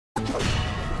Alrighty.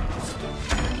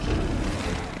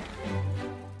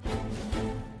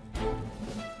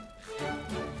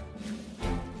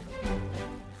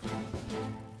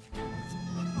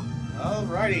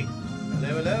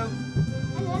 Hello.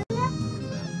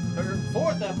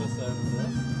 Fourth episode of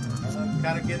this.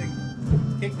 Kind of getting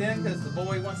kicked in because the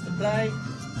boy wants to play.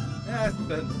 Yeah, let's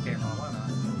put the camera on. Why not?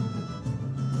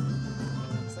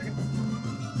 Second.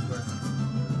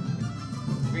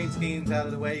 Green screen's out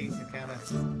of the way. You can kind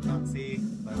of not see,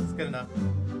 but it's good enough.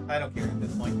 I don't care at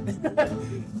this point.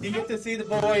 You get to see the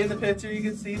boy in the picture. You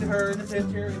can see her in the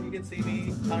picture, and you can see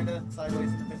me kind of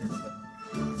sideways in the picture. But,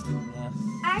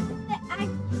 I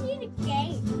see the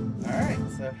game. All right,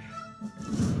 so I'm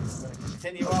going to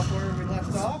continue off where we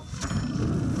left off.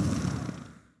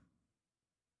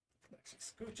 Actually,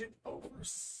 scooch it over.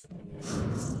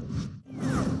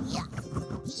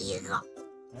 Yeah.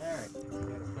 All right, we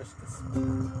got to push this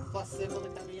plus symbol to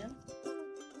come in.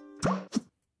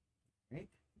 Right,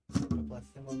 the plus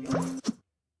symbol again.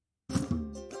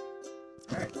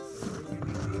 All right, so who do you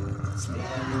want to be? Do you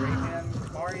want to be Rayman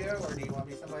Mario, or do you want to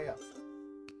be somebody else?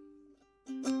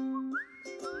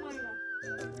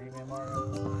 Rayman Mario.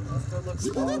 Let's go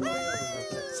look all the way over real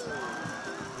quick.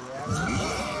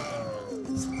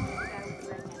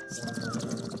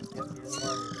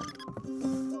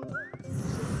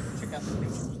 Check out the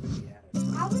pictures that we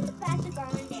added. I was about to go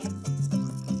in there.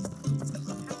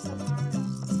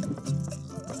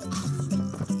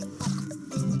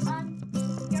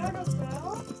 You're the girl in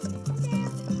there?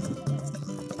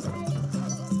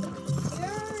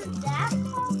 You're that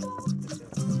couple?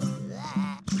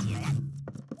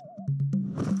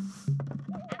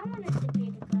 I wanted to be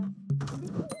the girl.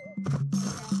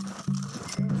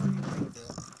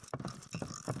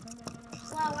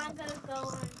 Well, I'm gonna go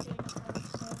and be the girl.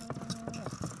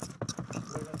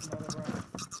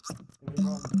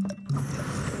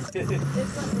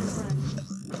 This one is run.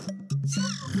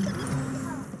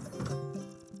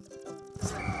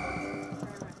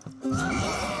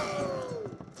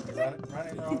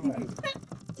 Running the wrong way.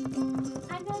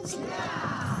 I don't see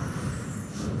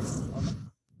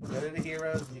Go to the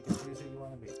heroes and you can choose who you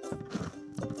want to be.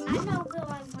 I know who I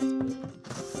want to be.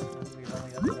 We've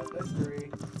only opened up those three.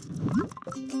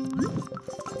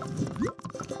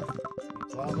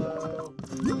 Follow.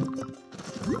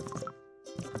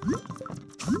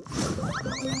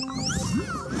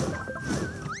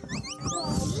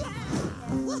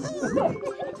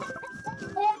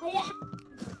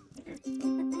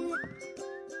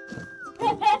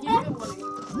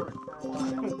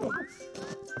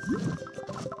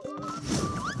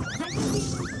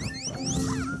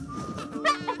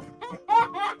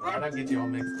 I'll get you all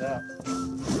mixed up.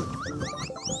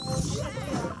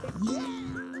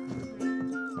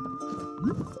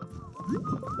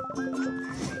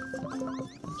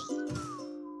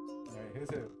 Alright, who's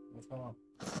who? What's going on?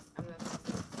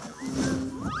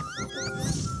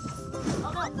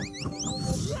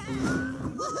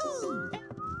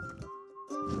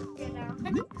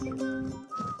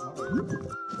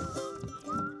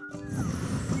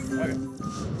 Okay,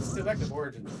 let's go back to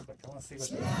Origins real quick. I want to see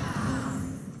what I'm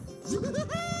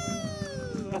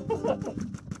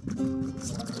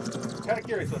kind of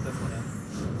curious what this one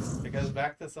is. If it goes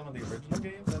back to some of the original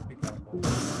games, that'd be kind of cool.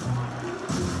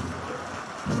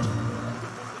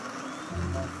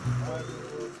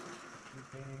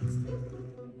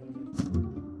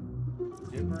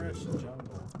 Gibberish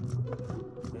jungle.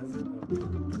 Desert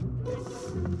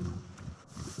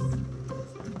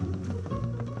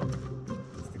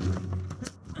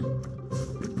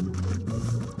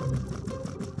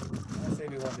I say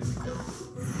we want to do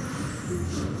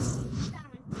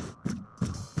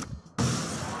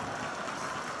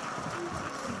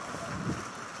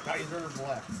Kaiser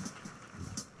Blast.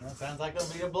 That sounds like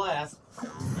it'll be a blast.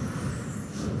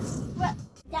 Well,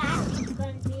 that's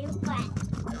going to be a blast.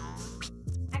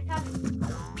 I thought...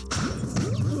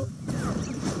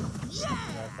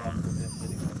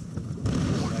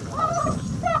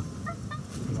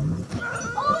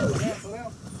 Yeah, slow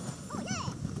down.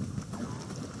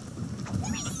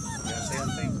 Gotta stay on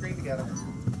the same screen together.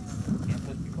 Can't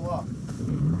push people off.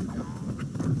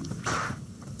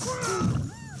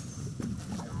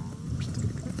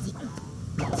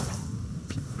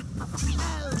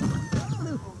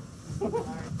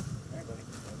 Alright, buddy.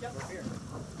 Jump up here.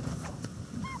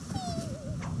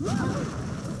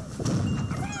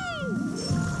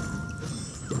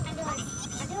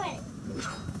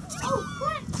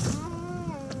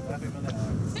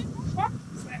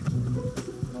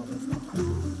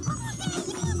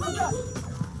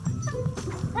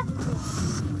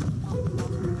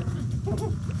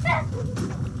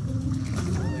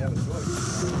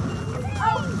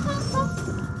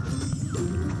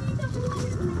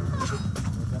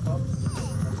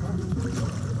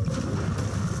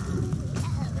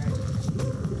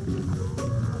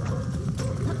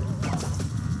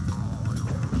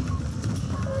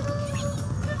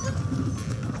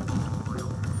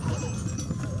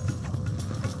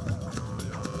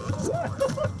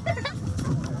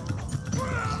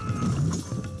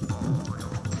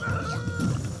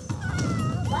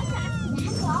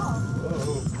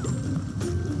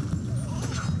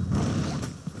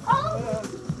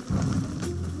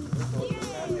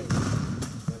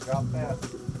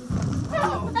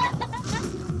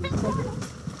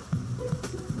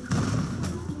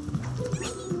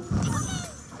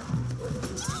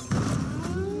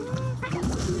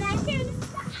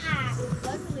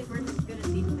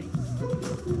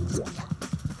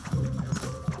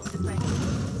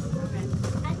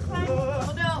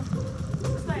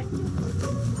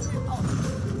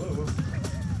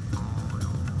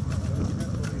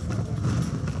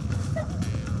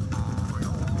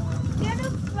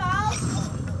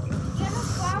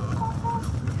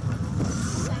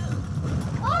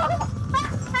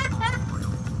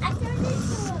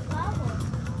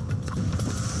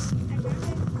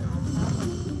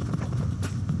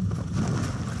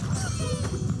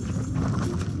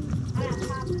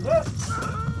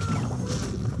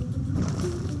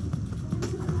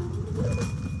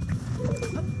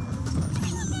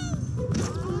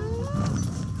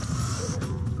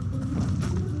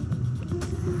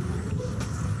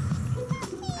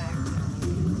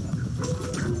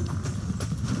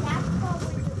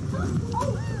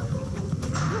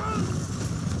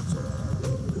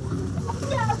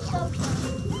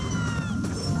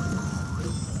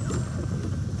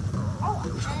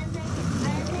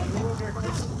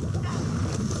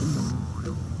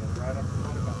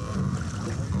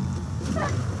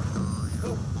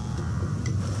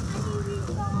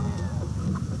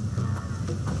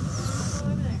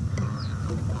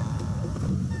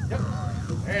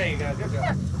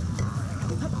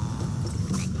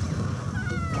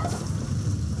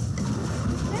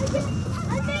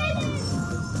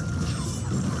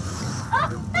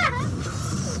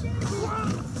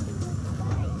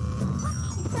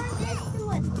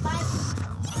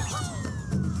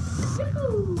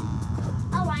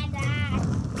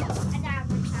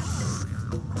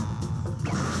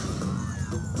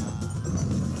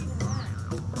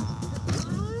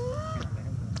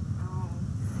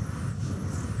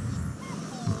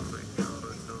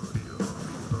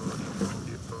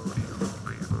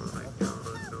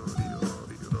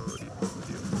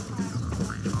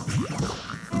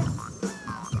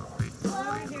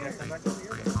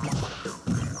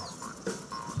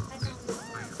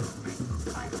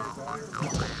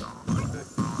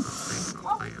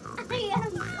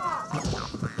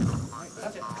 Alright,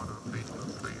 that's it.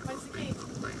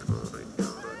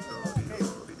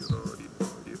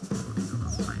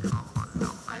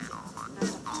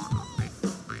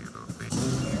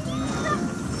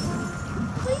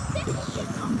 What's the key?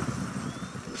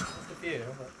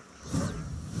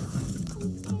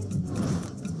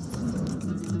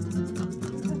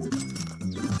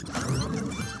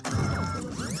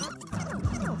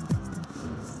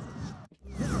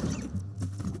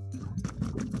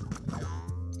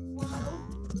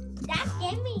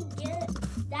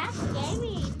 That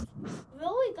gaming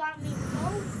really got me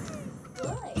so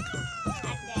good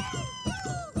at that.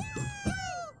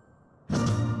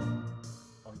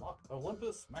 Unlock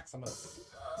Olympus Maximus.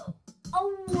 A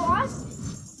what? Must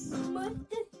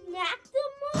the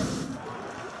Maximus?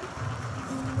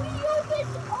 We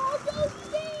opened all those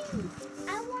things. I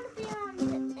want to be on the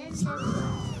end of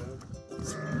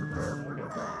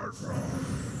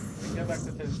Get back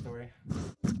to Tim's story.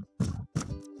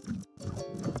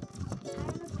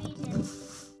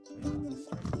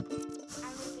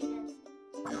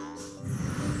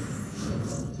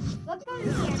 Look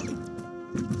over here.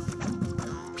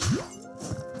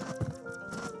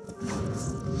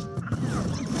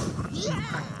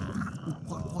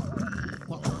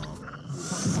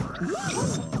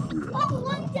 Oh,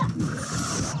 one duck.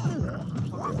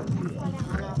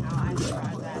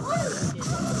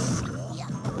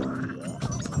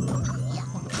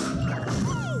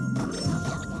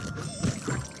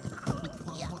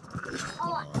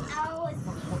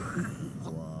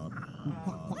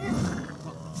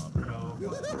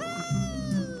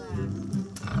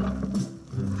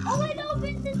 Oh, it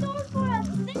opened the door for us.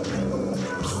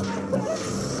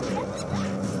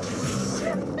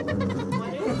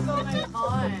 What is going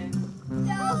on?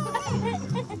 No.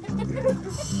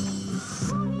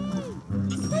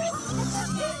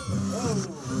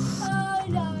 Oh,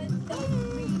 no, it's so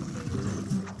creepy.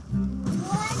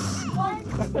 What?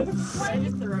 Did I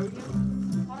just throw you?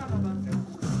 Hold on, I'm about to.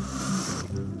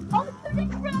 Oh, the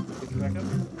crap. Pick it back up.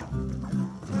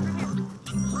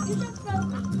 You just broke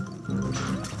me.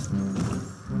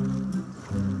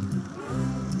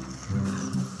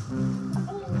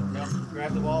 Yep,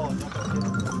 grab the ball and jump up.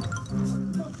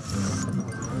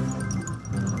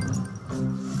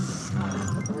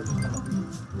 We're just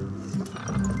gonna-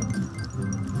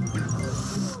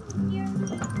 Here.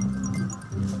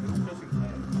 Not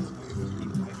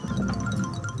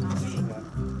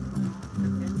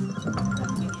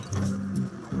me.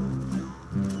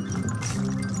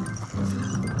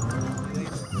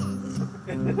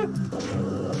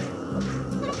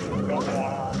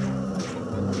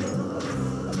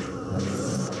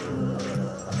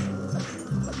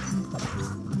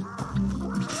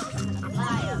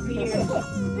 Lie up here. Are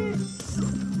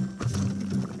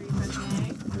you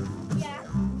pressing Yeah,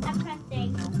 I'm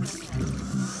pressing.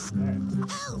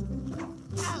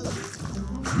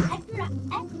 Extra.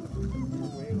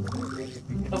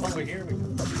 Come over here. We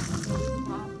can...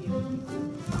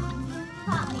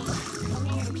 Poppy.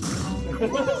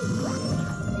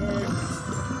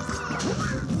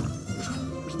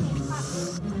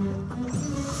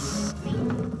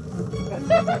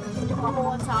 Bubble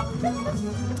on top of it.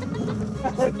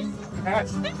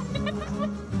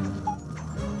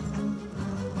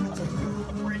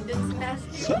 Brendan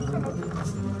smashed you.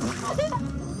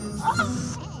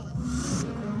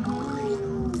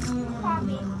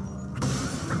 Poppy.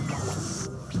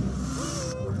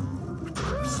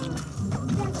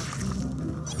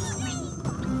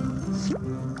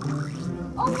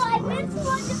 Oh, I missed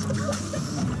one.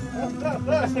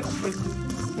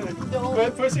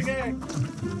 Quit pushing A.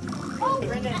 Oh,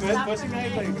 Brendan, Quit stop pushing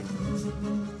pressing.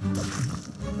 anything.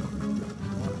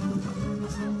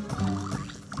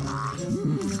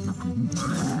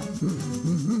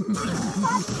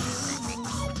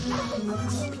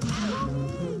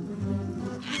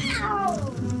 ow.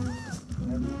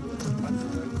 Punch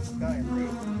the sky and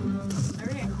breathe.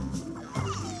 Okay.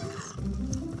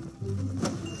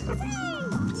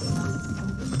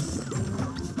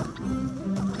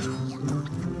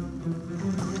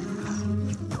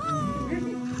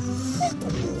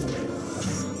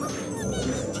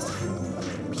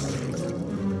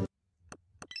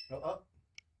 Go up.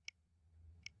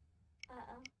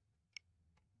 Uh-oh.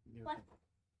 Your, What?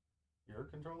 your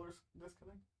controller's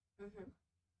disconnect?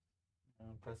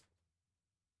 Press.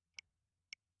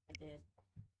 I did.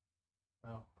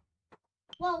 Oh.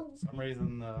 Whoa. For some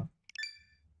reason,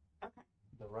 Okay.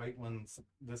 the right one's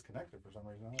disconnected for some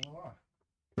reason. I don't know why.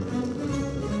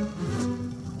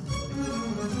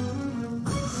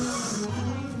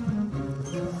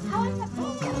 How is that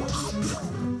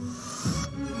going?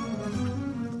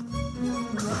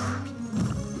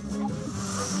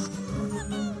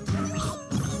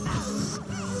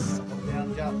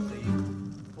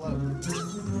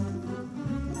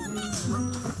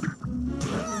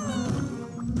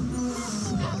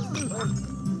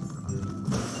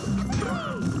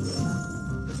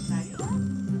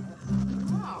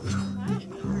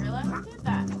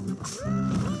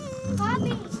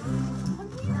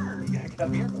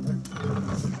 Come here, brother.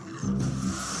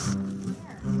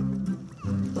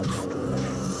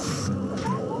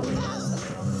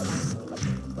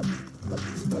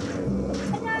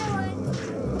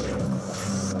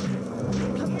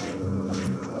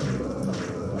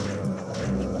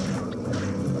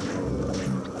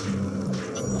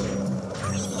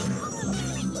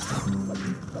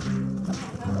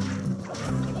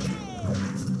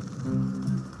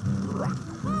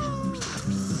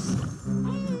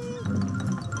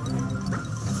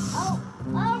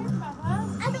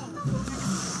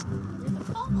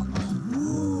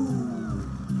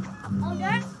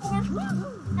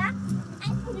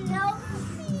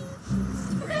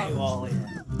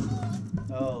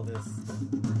 Oh, this.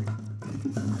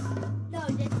 No,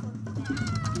 this one.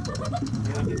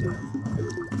 Yeah, you do.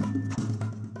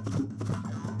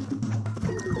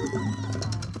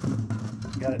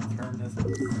 Gotta turn this. I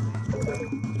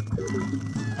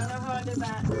don't know how I did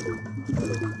that.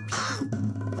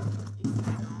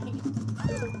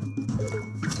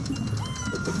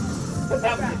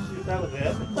 That was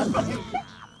it.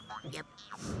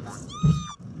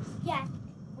 Yes,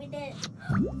 we did it.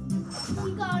 We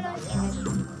got us.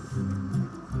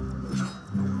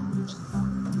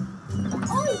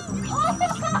 Oh!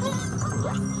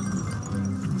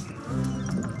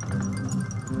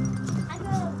 I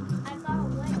got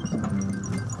away.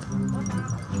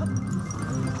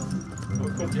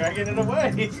 We're dragging it away.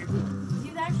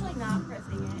 He's actually not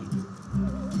pressing A.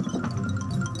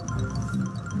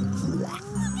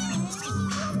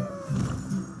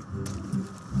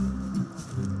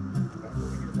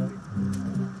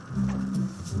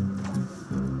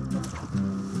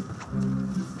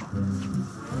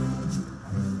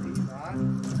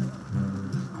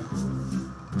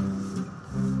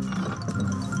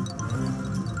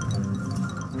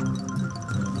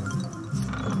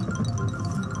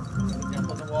 Jump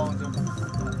on the wall and jump on the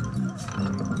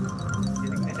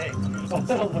hey, I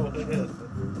don't know what it is.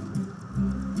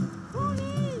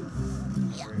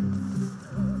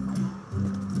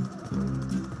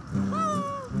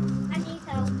 I need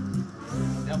help.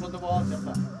 Jump on the wall and jump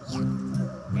up.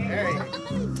 There you go.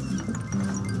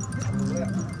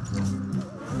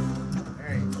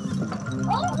 There you go.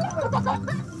 Oh!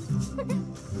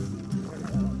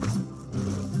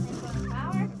 I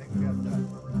think we got that.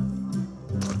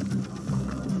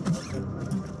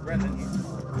 Brendan,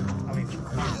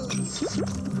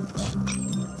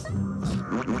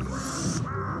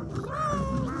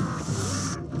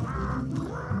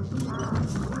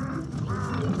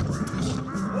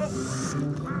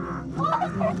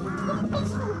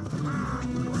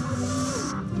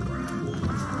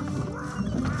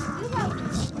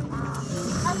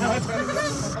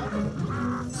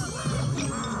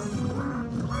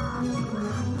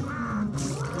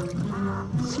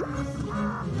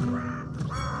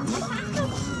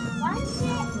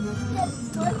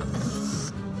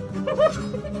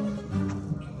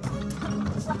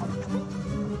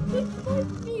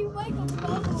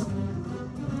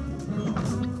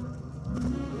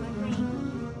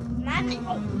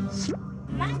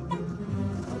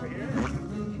 over here.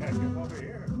 You gotta come over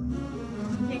here.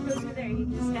 You can't go through there, you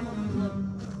just have to look.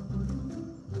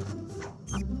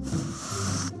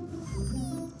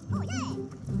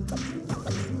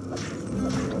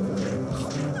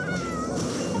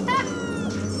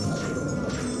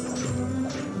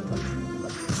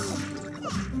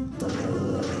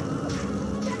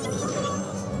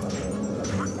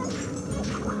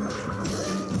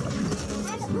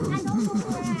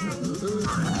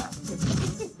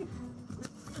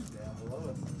 Down below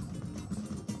us.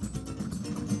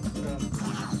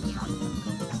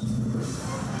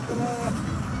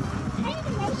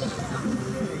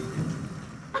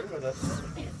 Stay with us.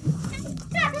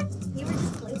 You were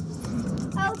just asleep.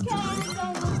 Okay, I'm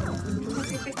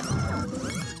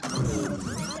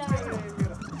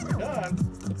We're done.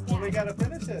 Well, we gotta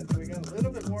finish it. We got a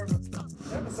little bit more of an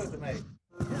episode to make.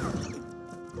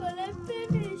 But I'm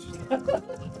finished.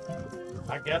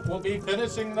 I guess we'll be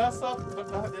finishing this up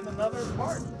in another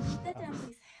part. Sit down,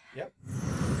 please. Yep.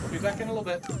 We'll be back in a little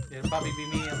bit. It'll probably be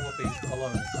me and Wolfie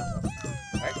alone this time.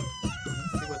 Alright?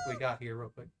 Let's see what we got here real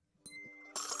quick.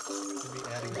 We'll be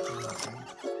adding a few more things.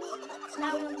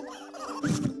 That was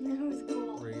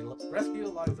cool. Rescue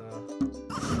Eliza.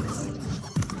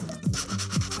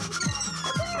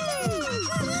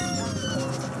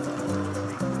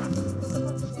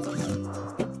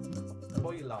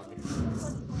 Boy, log it.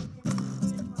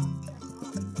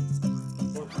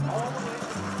 All the way.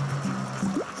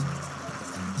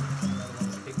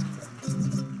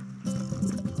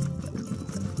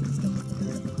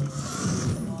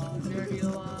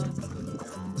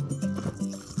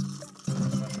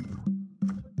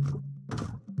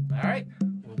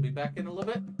 in a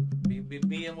little bit.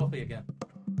 Me and Wolfie again.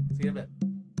 See you in a bit.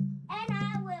 And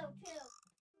I will too.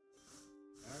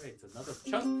 Alright, it's another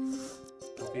chunk.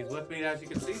 Wolfie's with me, as you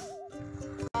can see.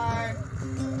 I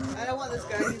don't want this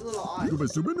guy. He's a little odd.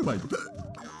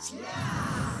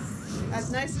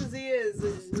 As nice as he is,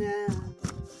 nah.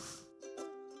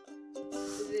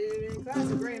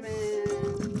 Classic Rayman.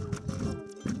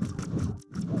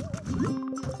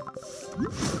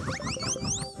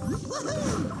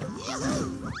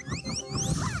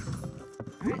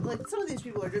 Alright, like some of these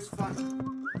people are just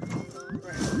fun.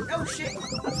 Right. Oh shit!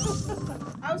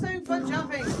 I was having fun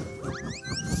jumping.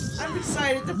 I'm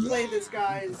excited to play this,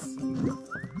 guys. Ooh.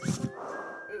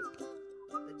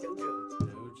 The dojo.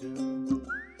 Dojo.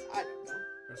 I don't know.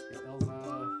 Rescue Elsa.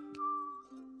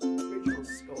 Original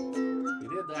score. We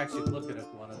did actually look at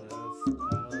one of those.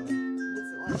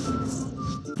 What's it like?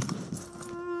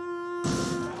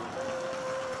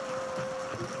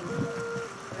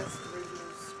 That's the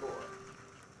original score.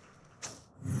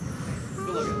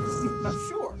 We'll look at it.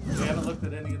 Sure. We haven't looked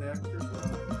at any of the extras.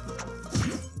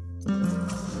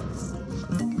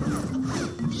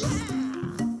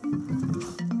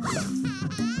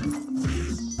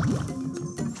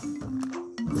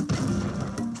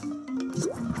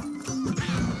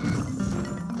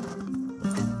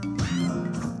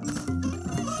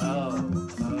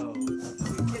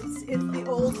 It's the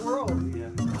old world.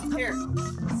 Yeah. Here,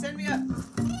 send me up.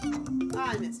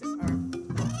 Ah, I missed it. All right.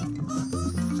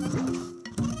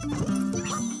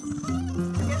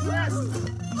 Get dressed.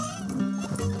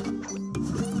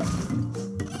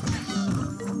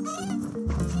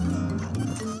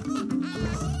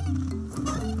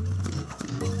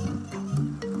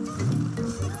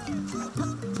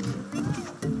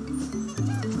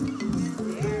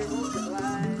 There,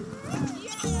 multiply.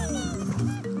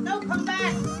 No, come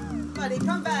back, buddy.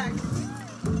 Come back.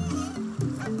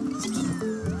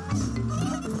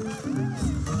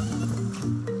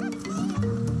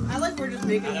 I like we're just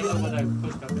making. I don't know what I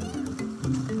pushed up in there.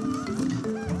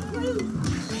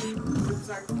 Oops,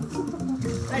 sorry.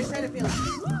 I just had a feeling.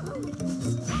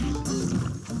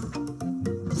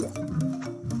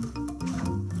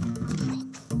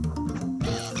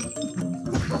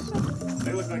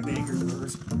 They look like the Angry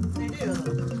Birds. They do.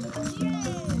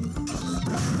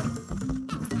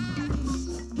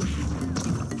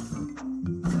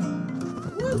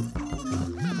 Woo!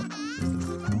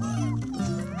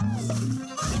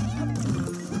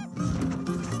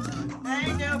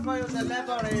 Thank you for the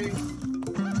delivery.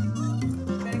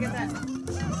 Gotta get that.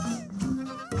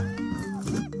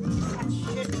 Ah,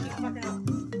 shit, keep fucking up.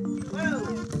 Whoa!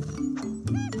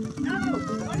 No!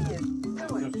 What are you doing? No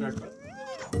start with.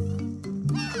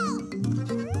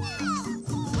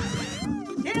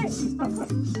 Get it!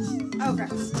 Okay.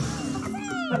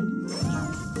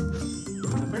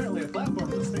 Apparently a platform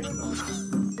to stand on.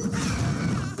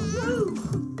 Woo!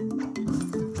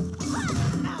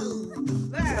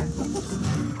 There!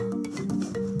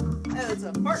 Oh, it's a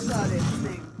fart clouded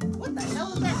thing. What the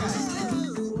hell is that guy?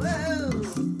 Whoa!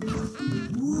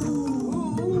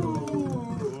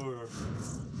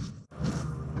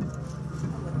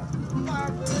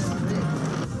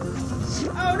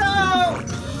 Oh no!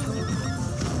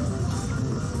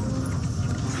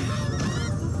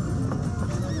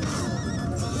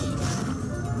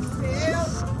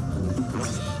 Help!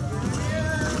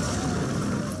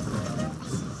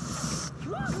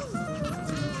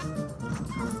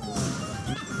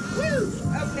 Woo!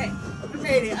 Okay, we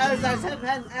made it. I was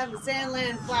having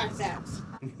Sandland flashbacks.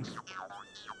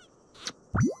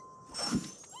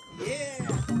 Yeah.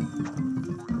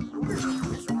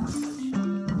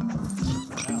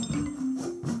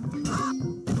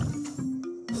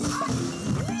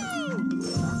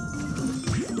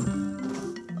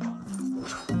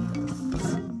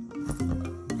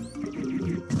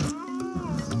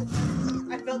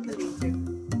 I felt the need to.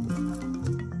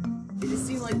 It just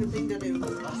seemed like the thing to do.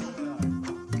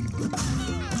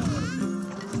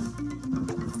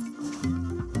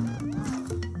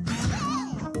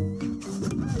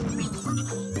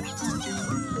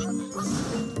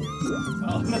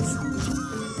 Oh, that's...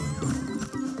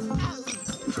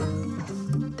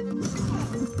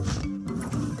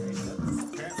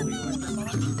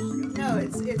 No,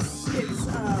 it's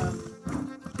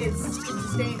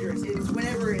dangerous. It's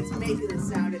whenever it's making a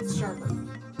sound, it's sharper.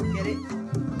 Get it?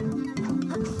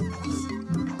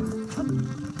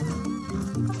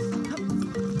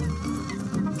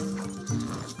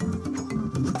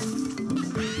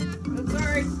 I'm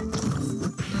sorry.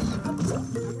 I'm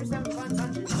just having fun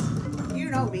punching. You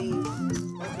know me.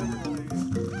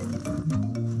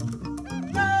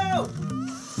 No!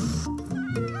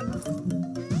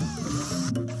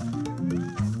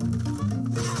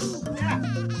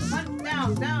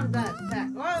 down that attack.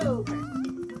 Whoa, okay.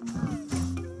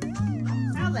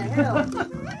 How the hell?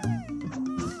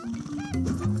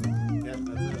 Yep,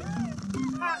 that's it.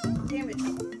 Ah, damn it.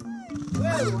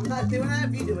 Whoa, I'm not doing that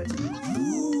if you do it.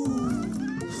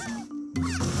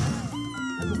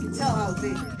 You can tell how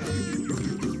dangerous it is.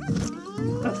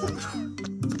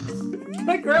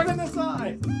 I grab in the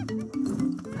side.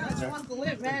 No, she wants to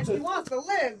live, man. She wants to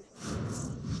live.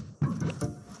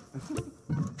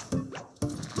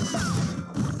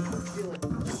 Feel it.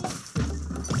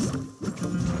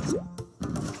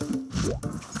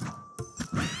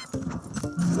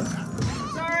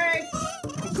 Sorry.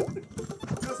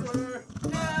 Customer.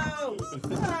 No.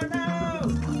 Oh no.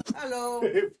 Hello.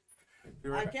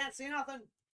 You're I right. can't see nothing.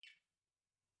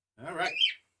 All right.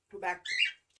 Go back.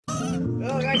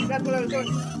 Oh, right, that's what I was doing.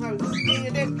 I was being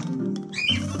a dick.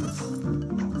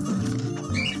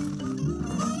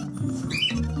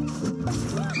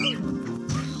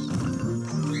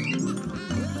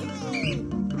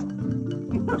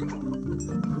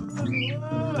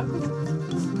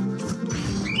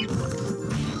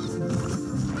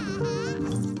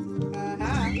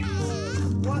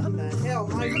 What the hell,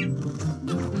 Mike?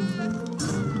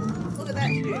 Look at that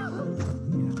shit.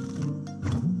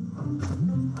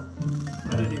 I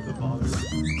didn't even bother.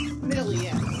 Middle,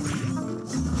 yeah.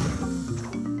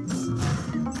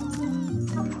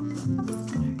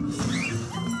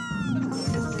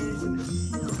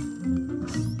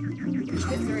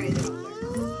 Is there anything up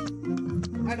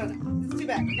there? I don't know. It's too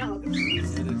bad. Now look at I didn't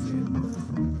see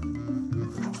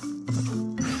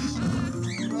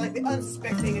it. Or like the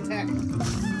unsuspecting attack.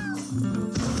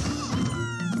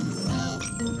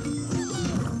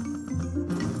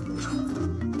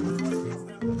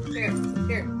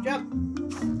 Here, jump.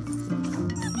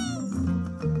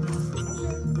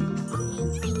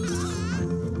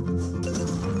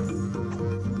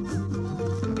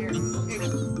 Here,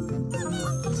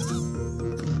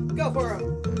 go for him.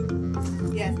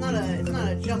 Yeah, it's not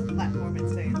a jump platform.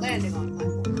 It's a landing on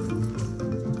platform.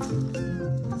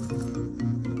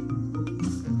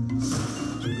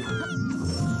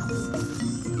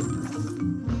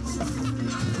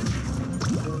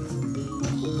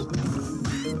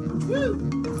 Woo!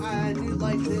 I do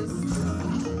like this. I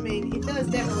mean, it does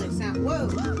definitely sound. Whoa!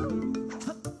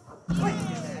 What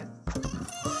is that?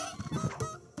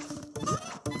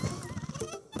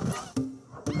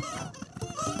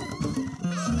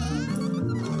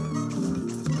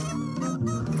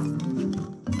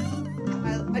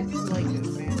 I do like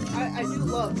this, man. I do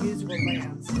love musical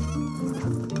lands.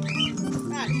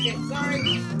 Ah, shit, sorry.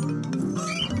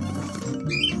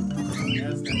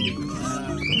 Yeah, it's gonna be.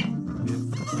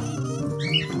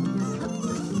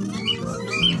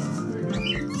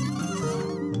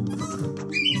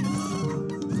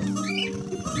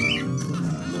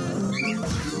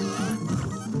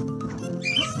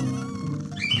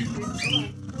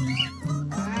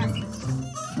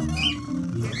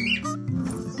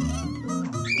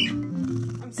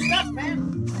 I'm stuck, man.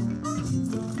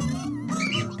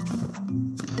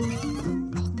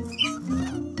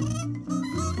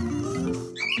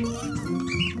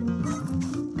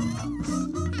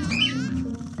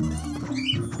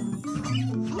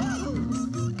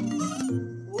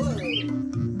 Whoa.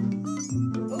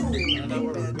 Oh, I don't know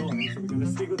where we're going, so we're gonna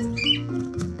see what's.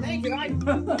 thank you, and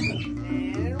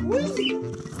woo!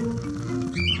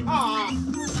 Ah!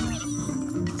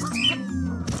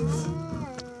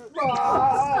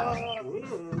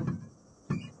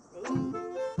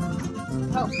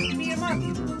 Oh, beat him up!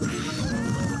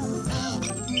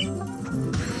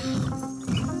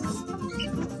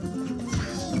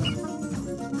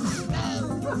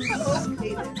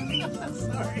 Okay, then.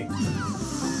 Sorry.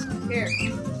 Here.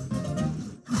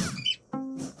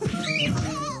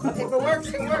 If it works,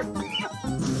 it works. I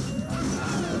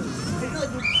feel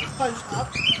like we punched up.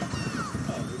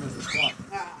 Oh, we missed the spot.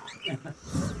 Ah. Good.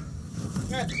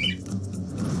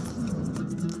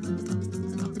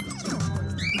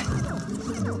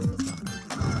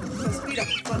 Let's speed up.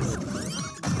 Funny.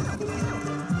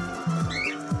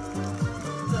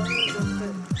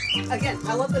 Again,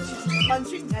 I love that she's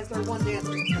punching as her one dance.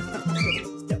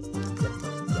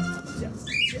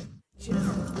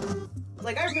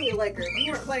 Like, I really like her. If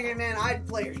you weren't playing her, man, I'd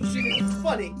play her. She was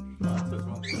funny. Oh, that's what's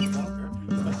wrong with the walker.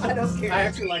 I don't care. I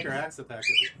actually like her axe attack.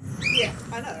 Yeah,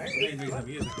 I know, right? It made the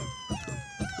music.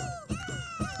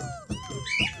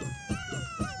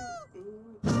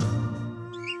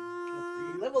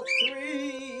 Level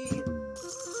 3!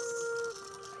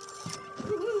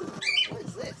 Woohoo! What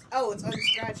is this? Oh, it's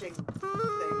unscratching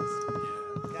things.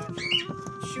 Gotcha.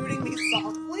 Shooting me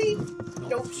softly?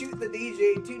 Don't shoot the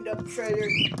DJ, tuned up treasure.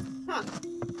 Huh.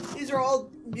 These are all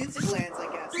music lands, I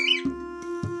guess.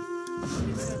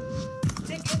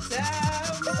 Ticket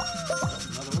time!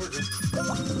 Another order.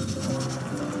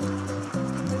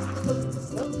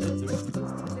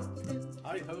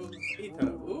 Hi-ho, Ito.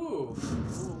 Ooh.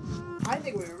 I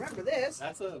think we remember this.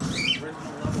 That's a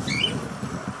original level.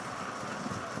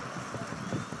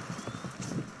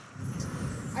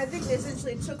 I think they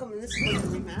essentially took them and this is like a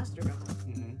remaster of them.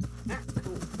 That's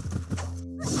cool.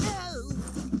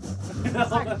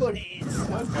 Like bunnies.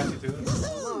 That's got you to it.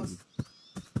 Almost.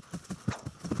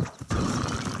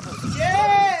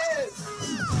 Yes!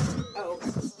 Oh,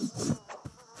 okay.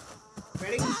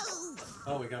 Ready?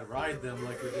 Oh, we gotta ride them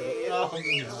like we did. Oh, no.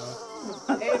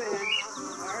 Hey, man.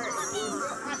 Alright.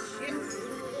 Ah, shit.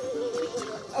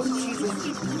 Oh, Jesus.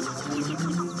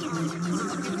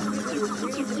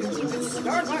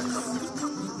 Starbucks!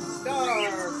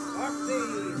 Starbucksy!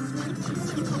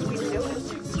 We know it.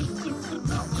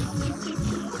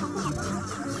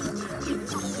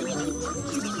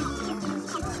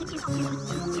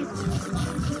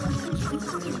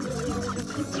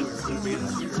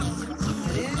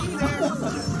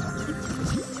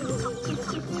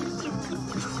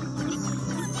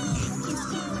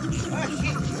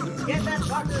 Get that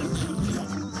fucker!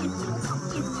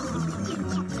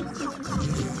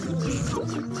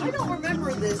 I don't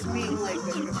remember this being like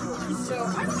this before, so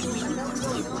I don't even know what's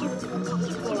going on.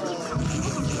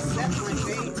 Set my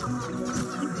face.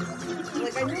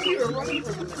 Like, I knew you were running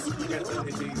from this.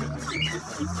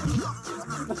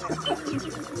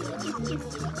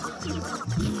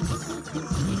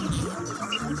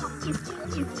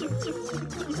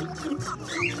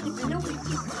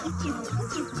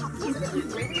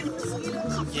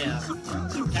 Yeah.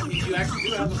 You actually do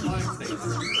have a flying station.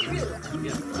 Really?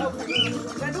 Yeah. Okay.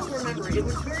 I don't remember. It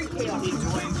was very chaotic. He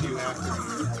joins you after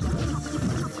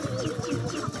It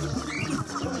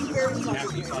was very you have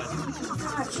fucking to chaotic. fight.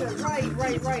 Gotcha.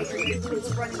 Right. And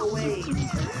it's running away. You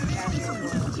had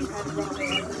to run away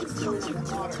and then it's still in the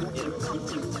water.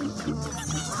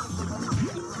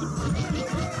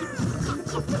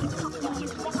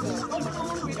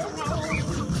 We don't know.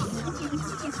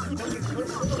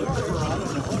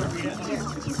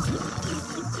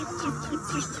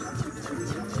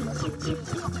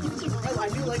 Oh, I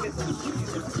do like it.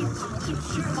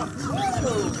 Shoot him up.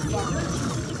 Whoa, fucker.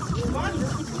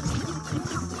 Fucker.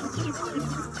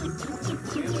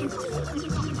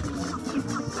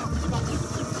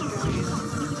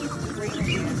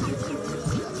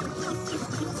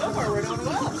 So far, we're doing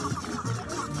well.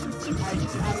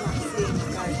 I'm not seeing you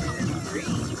guys in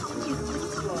green.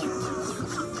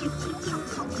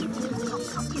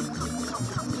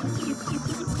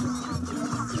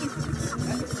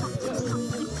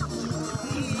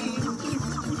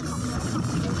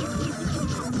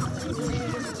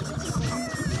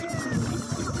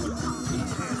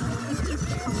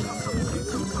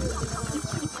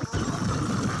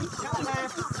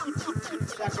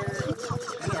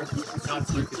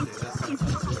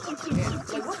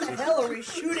 Like, what the hell are we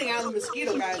shooting out of the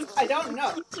mosquito, guys? I don't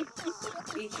know.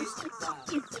 Each is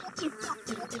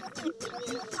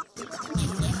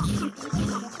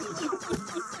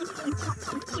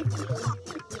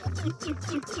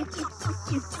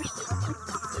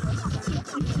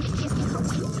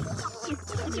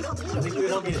I think we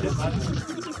don't get hit by them.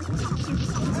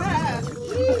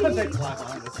 They clap on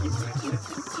this one.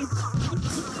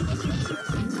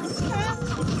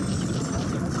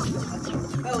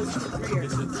 Oh, it's just three here.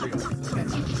 It's a trio. Okay.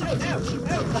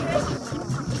 No.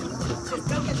 Just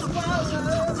don't get swallowed.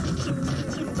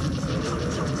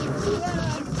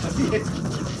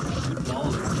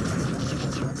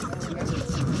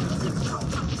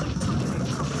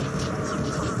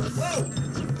 Whoa!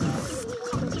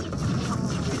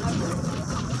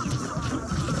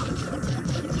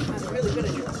 I'm really good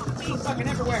at being fucking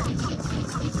everywhere.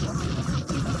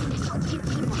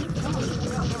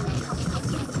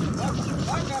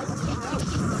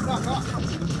 Fuck off.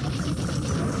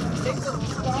 Take the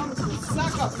bombs and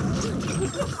suck up.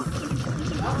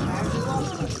 Oh, I actually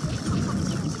lost it.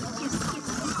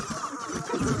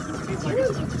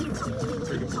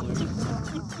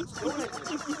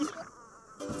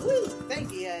 Woo! Thank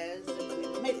you guys. We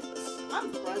made it. I'm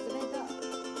surprised it ain't done.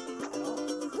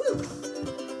 Woo!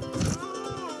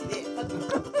 Yeah. I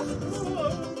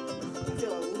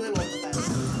feel a little better.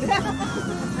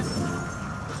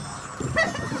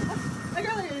 I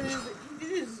got it.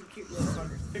 This is a cute little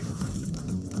fucker.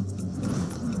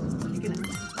 You can.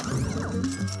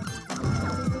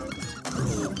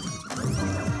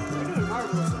 You're doing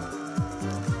marvelous.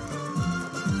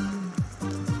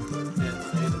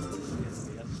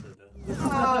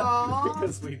 Aww.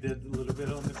 Because we did a little bit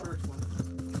on the first one.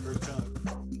 First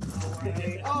time.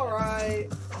 Alright.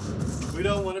 We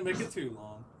don't want to make it too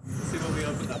long. Let's see what we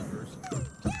opened up first.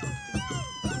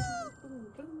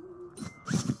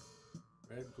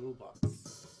 Red glue box.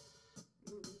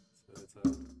 So it's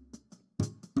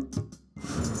a...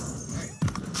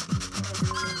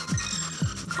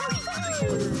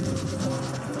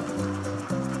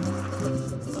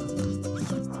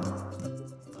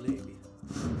 Maybe.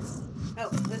 Oh,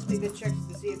 let's be good checks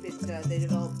to see if it they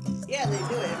develop. Yeah, they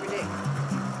do it every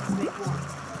day. Make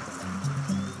more.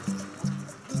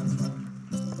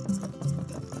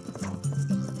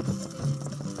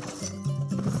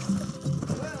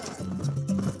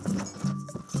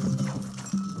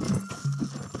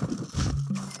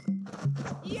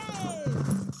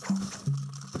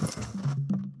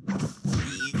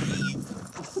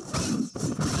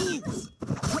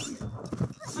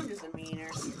 I'm just a meaner.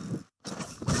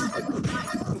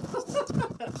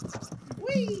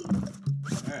 Whee!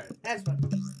 Alright, That's fun.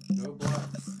 go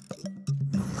blocks.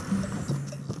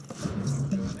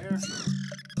 Go in there.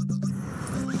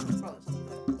 Probably something like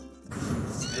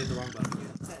I hit the wrong button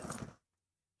again. that.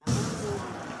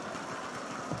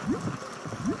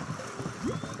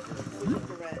 Look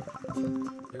for red.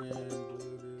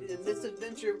 The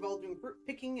misadventure involving fruit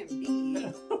picking and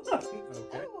bees. Okay.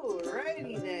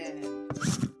 Alrighty then.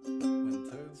 When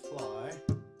toads fly.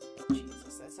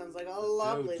 Jesus, that sounds like a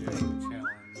lovely Dojo thing. challenge.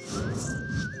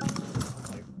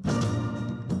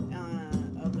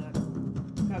 Oh,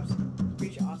 the Cubs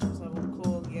reach awesome level.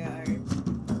 Cool. Yeah, alright.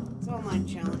 It's online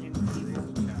challenging These people.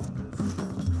 are challenges.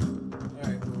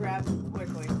 Alright. Grab them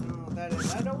quickly. Oh, that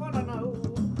is. I don't want to know.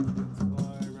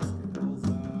 Fly, rescue hills,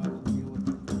 we'll deal with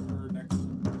her next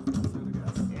episode, I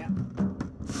guess. Yeah,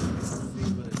 Let's see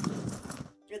what it is.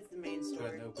 it's the main Go ahead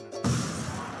story. and open it up.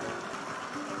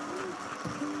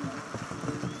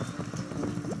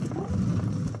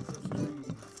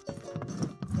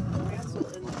 Castle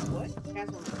in the what?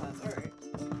 Castle in the class. Alright.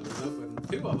 Let's open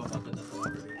two of them up in this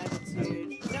one already.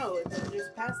 Attitude. No, it's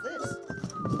just past this.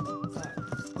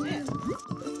 Yeah.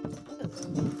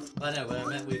 I know, but I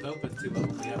meant we've opened two of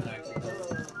them. We haven't actually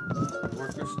done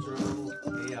orchestral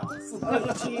chaos.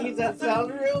 Oh, jeez, that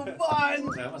sounds real fun.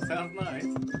 That one sounds nice.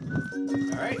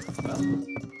 Alright, well,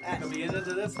 that's gonna be it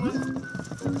into this one.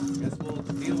 Guess we'll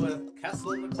deal with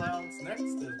Castle in the Clouds next,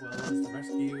 as well as the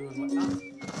rescue and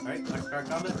whatnot. Alright, like,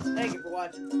 comment. Thank you for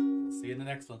watching. See you in the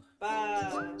next one.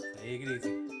 Bye. Take it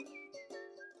easy.